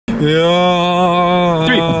Yeah.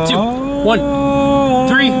 3, 2, 1.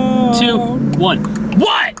 3, 2, 1.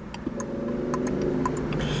 What?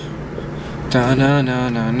 Da, na, na,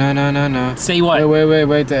 na, na, na, na. Say what?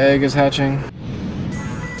 Wait, the egg is hatching.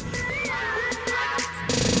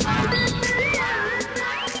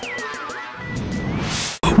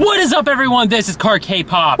 What is up, everyone? This is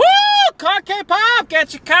CarKpop. Woo! CarKpop,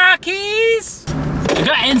 get your car keys. I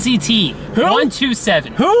got NCT. Who?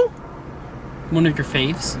 127. Who? One of your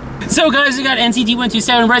faves. So, guys, we got NCT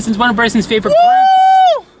 127. Bryson's one of Bryson's favorite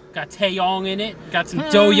groups. Got Taeyong in it. Got some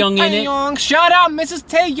Do-young in it. Shout out Mrs.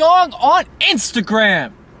 Taeyong on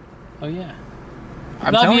Instagram. Oh, yeah.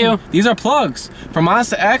 I'm Love telling you. These are plugs. From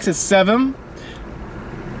Monster X, it's 7.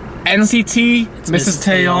 NCT, It's Mrs.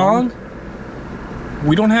 Taeyong.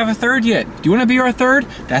 We don't have a third yet. Do you want to be our third?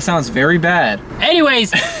 That sounds very bad.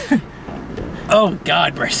 Anyways. Oh,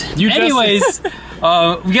 God, Bryson. You Anyways, we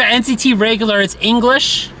got NCT regular. It's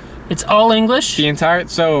English. It's all English. The entire,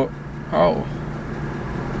 so, oh.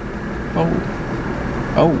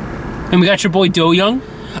 And we got your boy Do-young.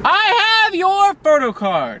 I have your photo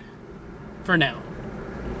card. For now.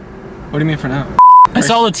 What do you mean for now? I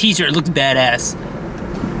saw the teaser. It looked badass.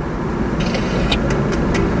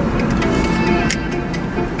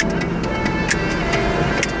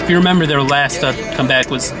 If you remember, their last comeback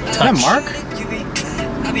was Touch. Is that Mark?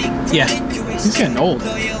 Yeah. He's getting old.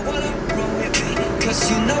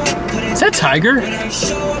 Is that Tiger?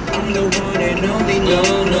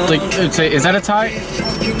 Like, is that a tie?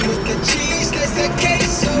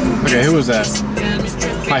 Okay, who was that?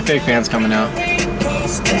 My fake fan's coming out. I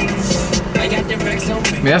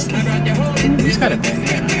mean, that's, he's got a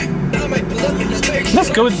bandana. Let's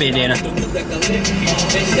go with bandana.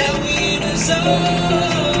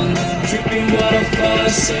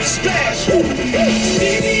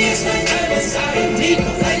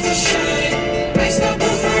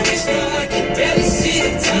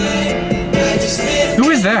 Who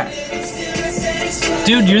is that?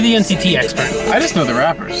 Dude, you're the NCT expert. I just know the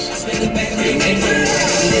rappers.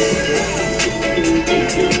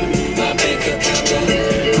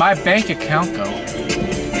 My bank account though.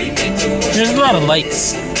 There's a lot of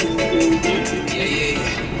likes.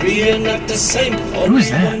 Who is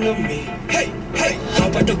that?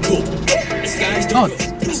 Oh,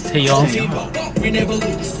 It's Taeyong.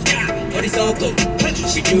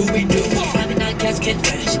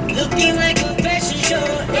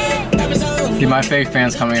 Dude, my fake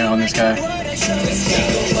fan's coming out on this guy.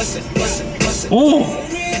 Ooh.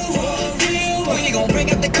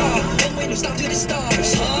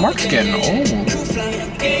 Mark's getting old.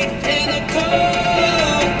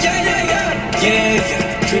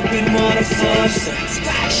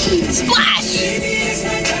 Splash!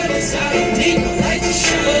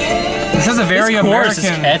 This is a very This chorus is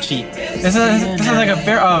American. catchy. This is like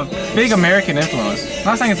a big American influence. I'm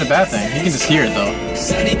not saying it's a bad thing. You can just hear it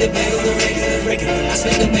though.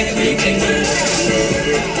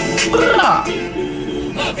 Ah.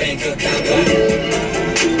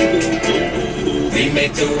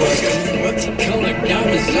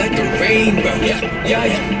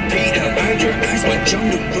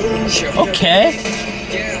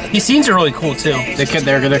 Okay. These scenes are really cool too.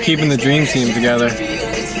 They're keeping the dream team together. Is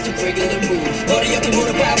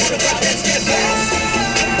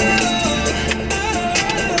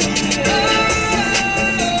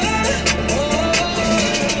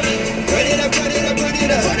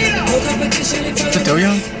it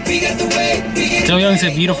Do-young? Do-young's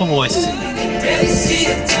a beautiful voice.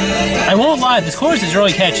 I won't lie, this chorus is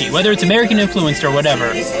really catchy. Whether it's American influenced or whatever,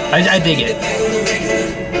 I dig it.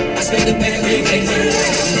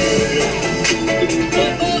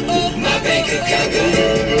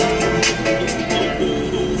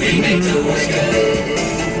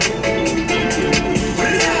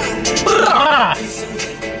 Ah!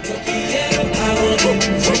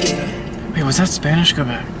 Wait, was that Spanish? Go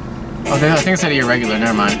back. Oh, I think it said irregular.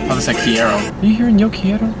 Never mind. Oh, it said Quiero. Are you hearing Yo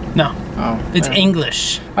Quiero? No. Oh, It's there.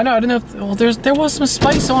 English. I know. I didn't know. If, well, there was some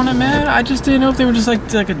spice on it, man. I just didn't know if they were just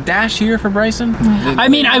like a dash here for Bryson. I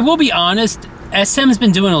mean, I will be honest. SM's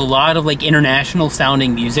been doing a lot of like international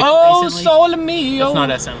sounding music recently. Sole Mio.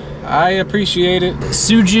 That's not SM. I appreciate it.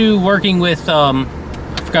 Suju working with I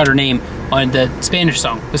forgot her name on the Spanish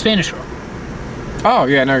song, the Spanish girl. Oh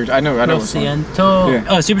yeah, no, I know. Lo What song. siento. Yeah.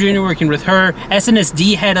 Oh, Super Junior working with her.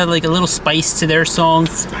 SNSD had a little spice to their song.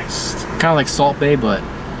 Spiced. Kind of like Salt Bay, but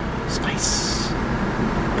spice.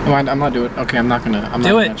 Oh, I'm not doing it. Okay, I'm not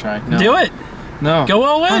gonna try. No. Do it. No. Go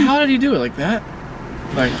all in. How did he do it like that?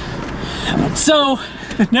 Like. So,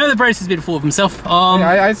 now that Bryce has been full of himself,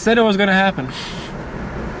 I said it was gonna happen.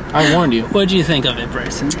 I warned you. What did you think of it,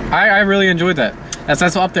 Bryson? I really enjoyed that.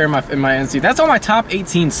 That's up there in my NCT. That's on my top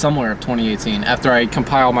 18 somewhere of 2018. After I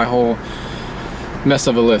compile my whole mess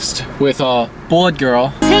of a list with Bored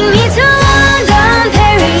Girl. Take me to London,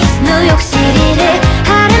 Paris, New York City.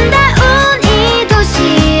 아름다운 이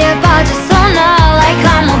도시에 빠져서 나 like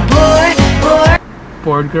I'm a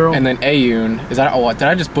Bored Girl. And then Ayoon. Is that what? Did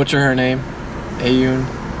I just butcher her name? Ayoon.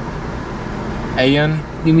 Ayoon.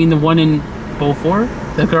 You mean the one in Beaufort?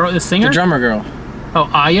 The girl, the singer? The drummer girl. Oh,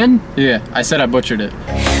 Ayoon? Yeah, I said I butchered it.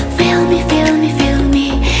 Feel me, feel me, feel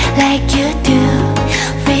me like you do.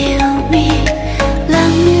 Feel me,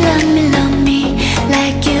 love me, love me, love me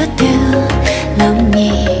like you do. Love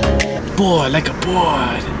me. Boy, like a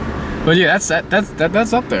board. But yeah, that's up there.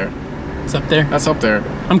 It's up there? That's up there.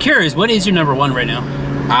 I'm curious, what is your number one right now?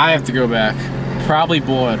 I have to go back. Probably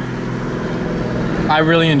Bored. I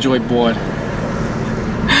really enjoy Bored.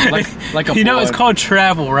 Like a you know, board. it's called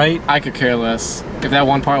Travel, right? I could care less. If that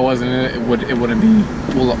one part wasn't in it, it wouldn't be.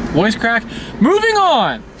 Well, voice crack. Moving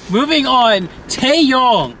on. Moving on,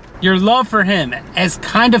 Taeyong. Your love for him has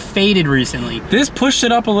kind of faded recently. This pushed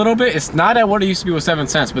it up a little bit. It's not at what it used to be with 7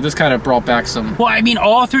 cents, but this kind of brought back some. Well, I mean,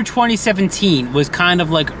 all through 2017 was kind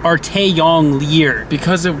of like our Taeyong year.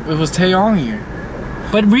 Because it was Taeyong year.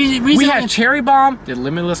 But recently, we had Cherry Bomb. Did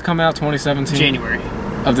Limitless come out 2017? January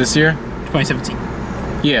of this year. 2017.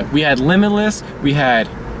 Yeah, we had Limitless. We had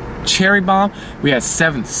Cherry Bomb. We had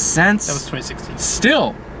 7 cents. That was 2016.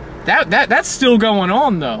 Still, that's still going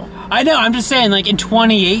on though. I know. I'm just saying, like in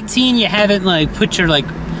 2018, you haven't like put your like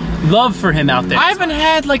love for him out there. I haven't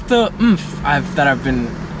had like the oomph that I've been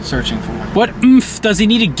searching for. What oomph does he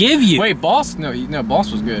need to give you? Wait, Boss? No,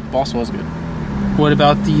 Boss was good. Boss was good. What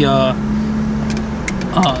about the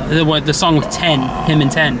song with 10, him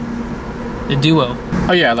and 10, the duo?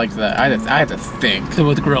 Oh yeah, I liked that. I had to think.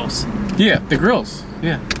 With the girls. Yeah, the girls.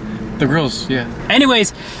 Yeah, the girls. Yeah.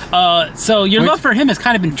 Anyways, so your love for him has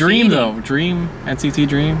kind of been Dream fading. though. Dream, NCT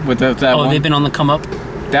Dream with that one. They've been on the come up.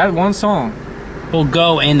 That one song. Well,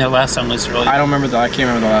 Go and their last song was really. I don't remember I can't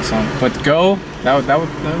remember the last song, but Go. That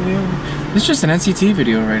yeah. It's just an NCT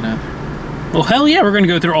video right now. Well, hell yeah, we're gonna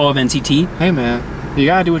go through all of NCT. Hey man, you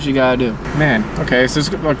gotta do what you gotta do, man. Okay, so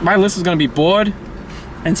my list is gonna be Bored.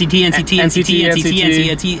 NCT.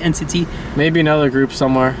 Maybe another group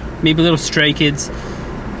somewhere. Maybe little Stray Kids.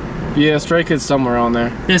 Yeah, Stray Kids somewhere on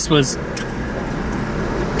there. This was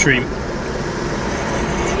Dream.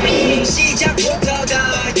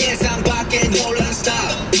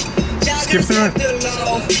 Skip through it.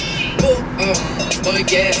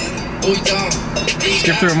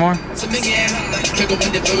 Skip through it more.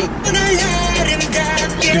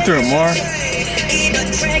 Skip through it more.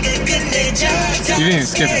 You didn't even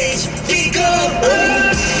skip it.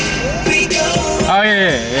 Oh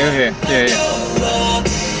yeah.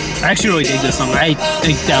 I actually really dig this song. I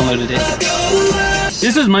downloaded it.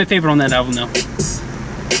 This was my favorite on that album though.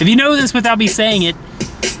 If you know this without me saying it,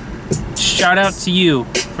 shout out to you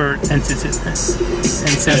for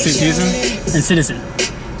Citizen.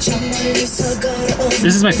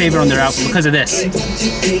 This is my favorite on their album because of this.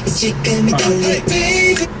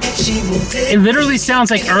 It literally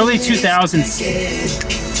sounds like early 2000s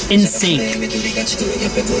NSYNC.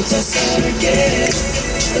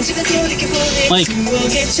 Like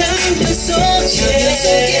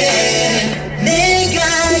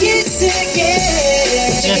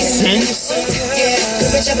just synth.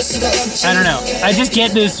 I don't know. I just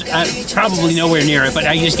get those. Probably nowhere near it, but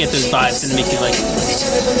I just get those vibes and make me like.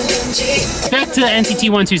 Back to NCT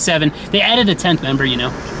 127. They added a 10th member. You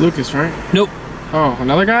know. Lucas, right? Nope. Oh,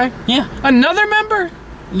 another guy? Yeah. Another member?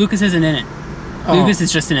 Lucas isn't in it. Oh. Lucas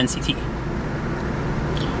is just an NCT.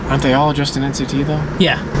 Aren't they all just an NCT though?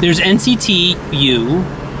 Yeah. There's NCT U,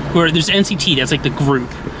 or there's NCT. That's like the group.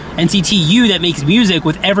 NCT U that makes music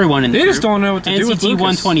with everyone in the group. They just don't know what to do with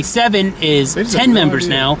Lucas. NCT 127 is 10 members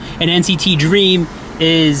now, and NCT Dream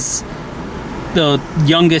is the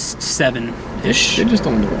youngest 7-ish. They just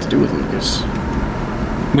don't know what to do with Lucas.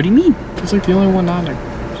 What do you mean? It's like the only one not a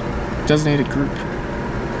designated group.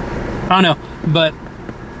 I don't know, but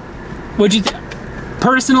what'd you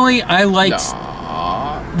personally, I liked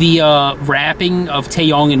the rapping of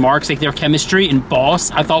Taeyong and Mark's, like their chemistry and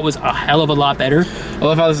Boss, I thought was a hell of a lot better. I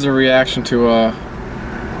love how this is a reaction to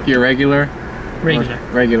Irregular.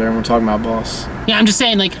 Regular, and we're talking about Boss. Yeah, I'm just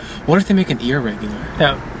saying, like, what if they make an Irregular?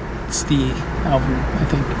 Yeah, it's the album, I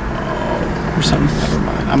think. Or something. Never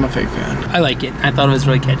mind. I'm a fake fan. I like it. I thought it was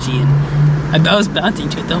really catchy, and I was bouncing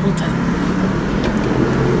to it the whole time.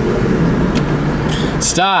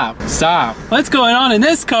 Stop. What's going on in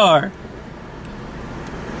this car?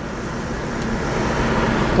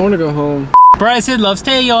 I want to go home. Bryson loves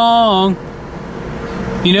Taeyong.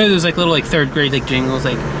 You know those like little like third grade like jingles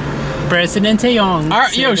like Bryson Young.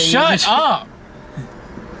 Yo, shut up.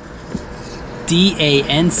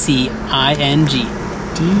 DANCING.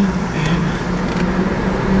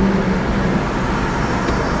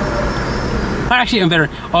 Actually, I'm better.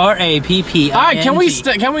 RAPPING. Alright, can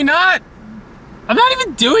we not? I'm not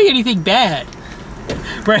even doing anything bad.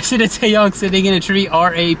 Bryson and Taeyong sitting in a tree.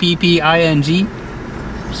 RAPPING.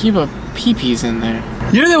 Keep a pee-pees in there.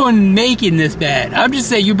 You're the one making this bad. I'm just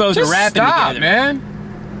saying you both are rapping stop, together. Man.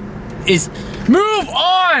 Move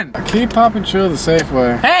on. Kpop and Chill the safe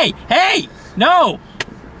way. Hey, no.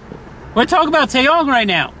 We're talking about Taeyong right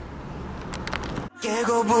now.